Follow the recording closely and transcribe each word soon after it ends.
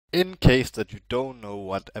In case that you don't know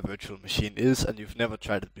what a virtual machine is and you've never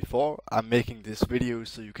tried it before, I'm making this video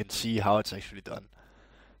so you can see how it's actually done.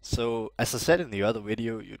 So, as I said in the other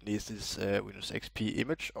video, you need this Windows XP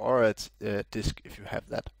image or a disk if you have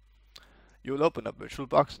that. You'll open up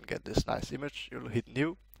Virtualbox and get this nice image. You'll hit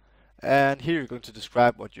New, and here you're going to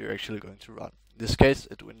describe what you're actually going to run. In this case,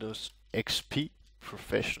 it's Windows XP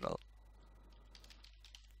Professional.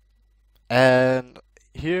 And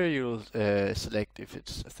here you'll select if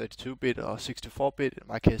it's 32-bit or 64-bit. In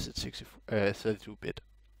my case, it's 32-bit.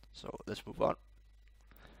 So let's move on.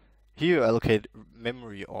 Here you allocate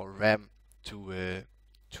memory or RAM to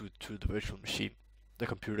the virtual machine, the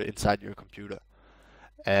computer inside your computer,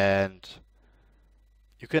 and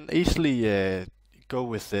you can easily go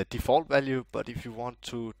with the default value. But if you want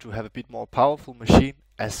to have a bit more powerful machine,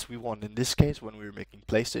 as we want in this case when we're making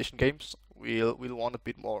PlayStation games, we'll want a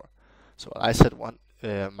bit more. So I set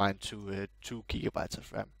mine to 2 GB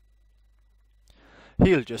of RAM.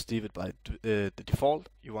 Here you'll just leave it by the default.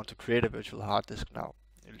 You want to create a virtual hard disk now.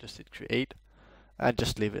 You'll just hit create and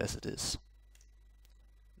just leave it as it is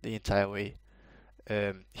the entire way.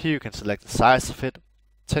 Here you can select the size of it.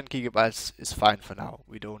 10 GB is fine for now.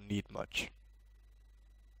 We don't need much.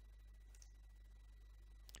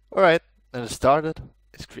 Alright, then it's started.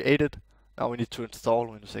 It's created. Now we need to install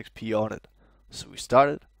Windows XP on it. So we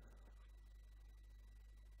started.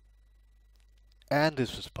 And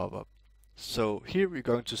this will pop up. So here we're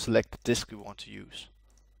going to select the disk we want to use.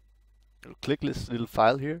 You'll click this little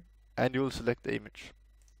file here and you'll select the image.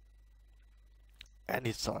 And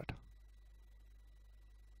hit start.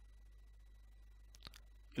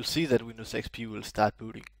 You'll see that Windows XP will start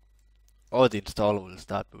booting. Or the installer will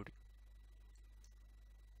start booting.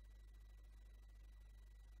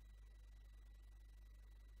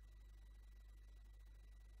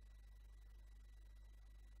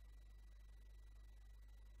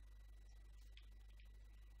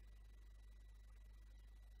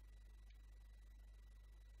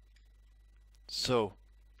 So,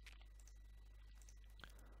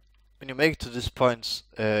 when you make it to this point,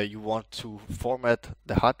 you want to format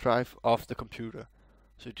the hard drive of the computer.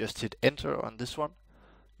 So you just hit enter on this one.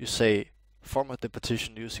 You say format the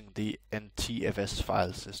partition using the ntfs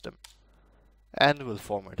file system, and we'll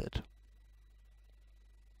format it.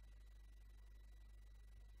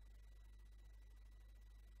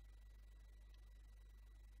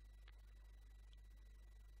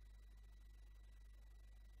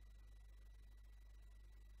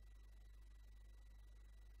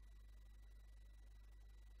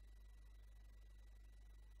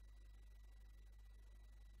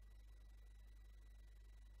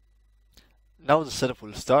 Now the setup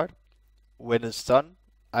will start. When it's done,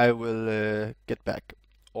 I will get back.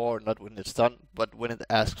 Or not when it's done, but when it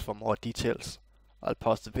asks for more details. I'll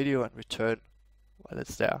pause the video and return while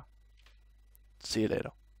it's there. See you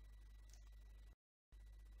later.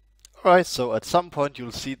 Alright, so at some point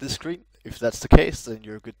you'll see this screen. If that's the case, then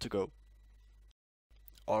you're good to go.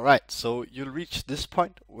 Alright, so you'll reach this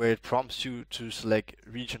point where it prompts you to select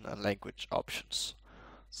region and language options.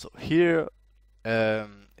 So here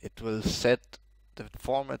it will set the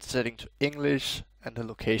format setting to English and the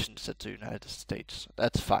location set to United States.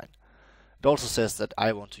 That's fine. It also says that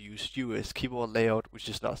I want to use US keyboard layout, which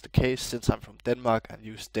is not the case since I'm from Denmark and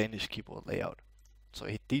use Danish keyboard layout. So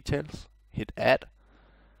hit details, hit add,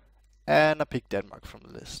 and I pick Denmark from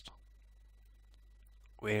the list.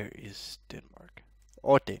 Where is Denmark?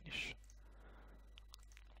 Or Danish.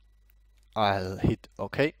 I'll hit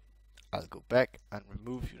OK. I'll go back and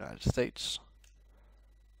remove United States.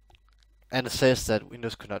 And it says that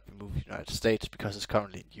Windows cannot remove United States because it's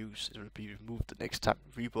currently in use. It will be removed the next time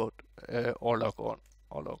you reboot or log on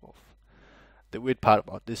or log off. The weird part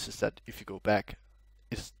about this is that if you go back,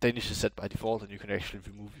 Danish is set by default and you can actually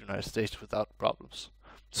remove United States without problems.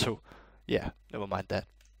 So yeah, never mind that.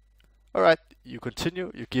 Alright, you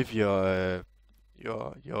continue. You give your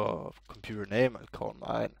computer name. I'll call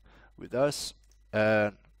mine with us,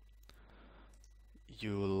 and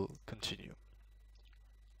you'll continue.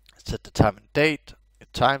 Set the time and date, a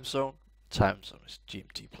time zone. Time zone is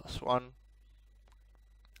GMT +1.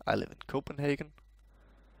 I live in Copenhagen.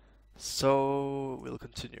 So we'll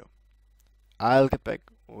continue. I'll get back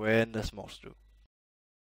when there's more to do.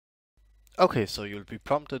 Okay, so you'll be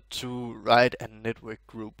prompted to write a network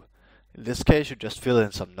group. In this case, you just fill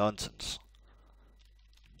in some nonsense.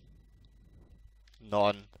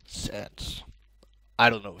 Nonsense.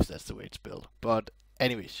 I don't know if that's the way it's spelled, but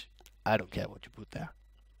anyways, I don't care what you put there.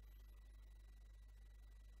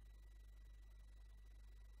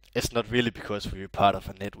 It's not really because we're part of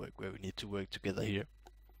a network where we need to work together here.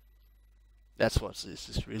 That's what this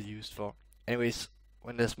is really used for. Anyways,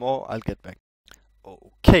 when there's more, I'll get back.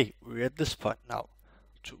 Okay, we're at this point now.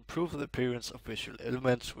 To improve the appearance of visual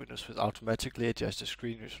elements, Windows will automatically adjust the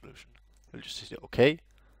screen resolution. You'll just say OK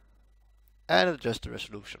and adjust the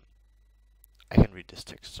resolution. I can read this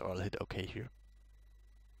text, so I'll hit OK here.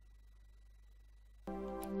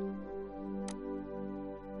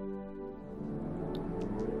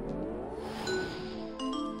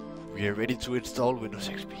 We are ready to install Windows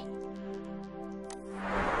XP.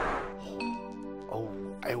 Oh,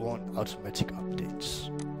 I want automatic updates.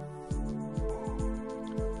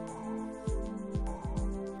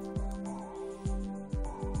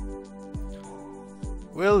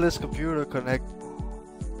 Will this computer connect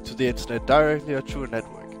to the internet directly or through a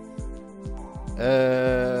network?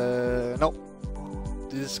 No.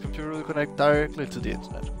 This computer will connect directly to the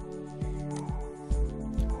internet.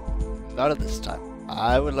 Not at this time.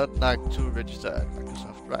 I will not like to register at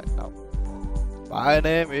Microsoft right now. My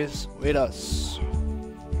name is Witas.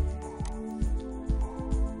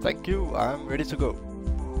 Thank you, I'm ready to go.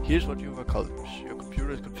 Here's what you accomplish. Your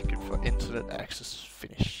computer is configured for internet access.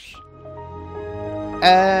 Finish.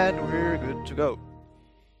 And we're good to go.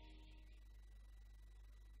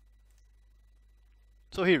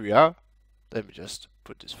 So here we are. Let me just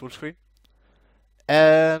put this full screen.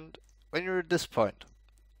 And when you're at this point,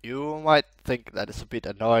 you might think that it's a bit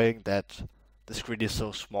annoying that the screen is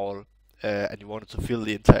so small and you wanted to fill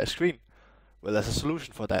the entire screen. Well, there's a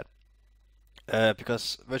solution for that.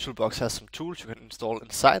 Because Virtualbox has some tools you can install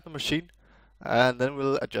inside the machine and then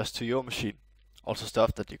will adjust to your machine. Also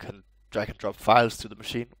stuff that you can drag and drop files to the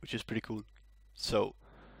machine, which is pretty cool. So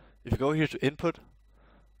if you go here to input,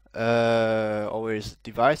 or where is it?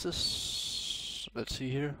 Devices, let's see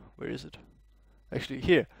here, where is it? Actually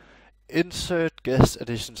here, insert guest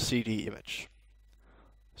edition CD image.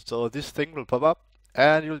 So this thing will pop up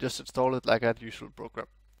and you'll just install it like a usual program.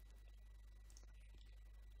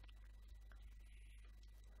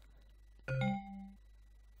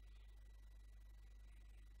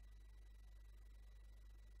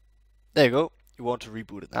 There you go. You want to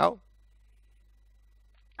reboot it now.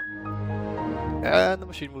 And the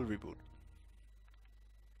machine will reboot.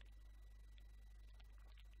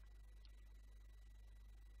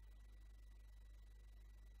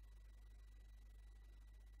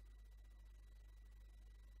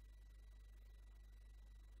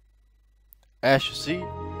 As you see,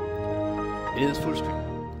 it is full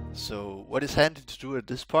screen. So what is handy to do at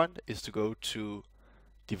this point is to go to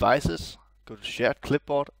Devices, go to Shared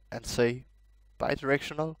Clipboard and say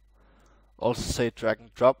bidirectional. Also say drag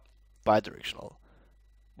and drop bidirectional.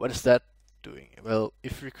 What is that doing? Well,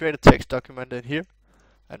 if we create a text document in here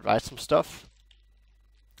and write some stuff,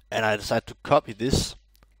 and I decide to copy this,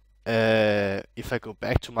 if I go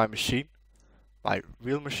back to my machine, my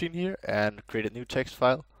real machine here, and create a new text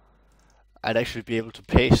file, I'd actually be able to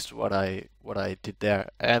paste what I did there,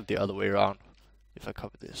 and the other way around. If I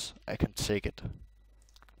copy this, I can take it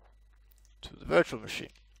to the virtual machine.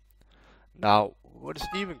 Now, what is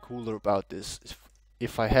even cooler about this is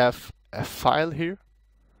if I have a file here,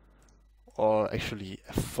 or actually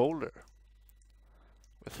a folder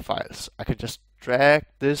with files, I can just drag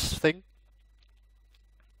this thing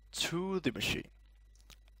to the machine.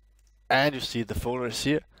 And you see the folder is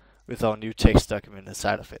here with our new text document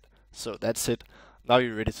inside of it. So that's it. Now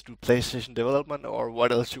you're ready to do PlayStation development or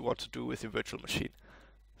what else you want to do with your virtual machine.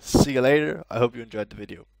 See you later. I hope you enjoyed the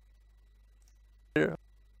video.